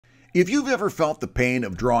If you've ever felt the pain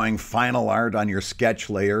of drawing final art on your sketch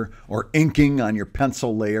layer or inking on your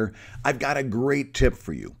pencil layer, I've got a great tip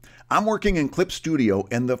for you. I'm working in Clip Studio,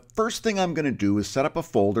 and the first thing I'm going to do is set up a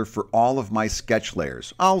folder for all of my sketch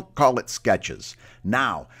layers. I'll call it Sketches.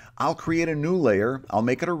 Now, I'll create a new layer. I'll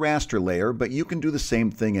make it a raster layer, but you can do the same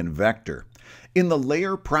thing in Vector. In the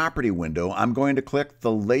Layer Property window, I'm going to click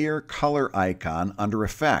the Layer Color icon under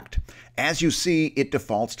Effect. As you see, it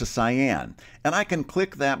defaults to cyan, and I can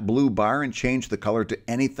click that blue bar and change the color to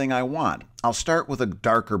anything I want. I'll start with a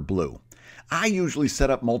darker blue. I usually set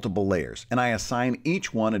up multiple layers, and I assign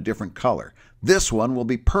each one a different color. This one will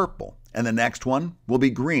be purple, and the next one will be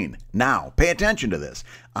green. Now, pay attention to this.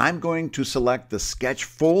 I'm going to select the Sketch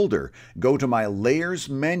folder, go to my Layers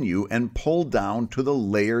menu, and pull down to the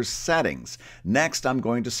Layers settings. Next, I'm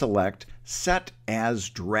going to select Set as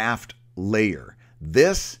Draft Layer.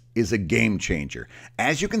 This is a game changer.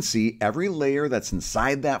 As you can see, every layer that's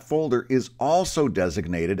inside that folder is also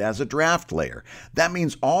designated as a draft layer. That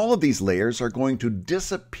means all of these layers are going to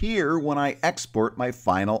disappear when I export my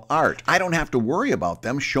final art. I don't have to worry about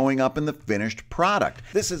them showing up in the finished product.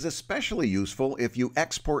 This is especially useful if you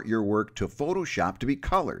export your work to Photoshop to be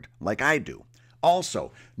colored, like I do.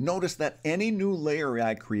 Also, notice that any new layer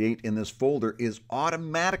I create in this folder is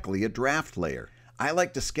automatically a draft layer. I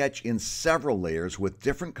like to sketch in several layers with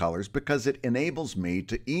different colors because it enables me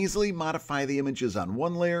to easily modify the images on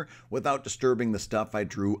one layer without disturbing the stuff I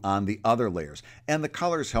drew on the other layers. And the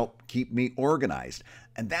colors help keep me organized.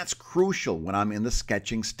 And that's crucial when I'm in the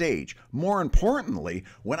sketching stage. More importantly,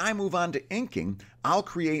 when I move on to inking, I'll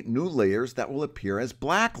create new layers that will appear as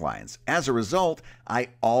black lines. As a result, I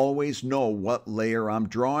always know what layer I'm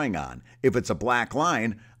drawing on. If it's a black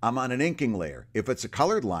line, I'm on an inking layer. If it's a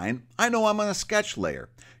colored line, I know I'm on a sketch layer.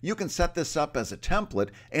 You can set this up as a template,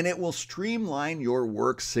 and it will streamline your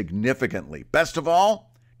work significantly. Best of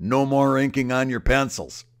all, no more inking on your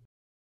pencils.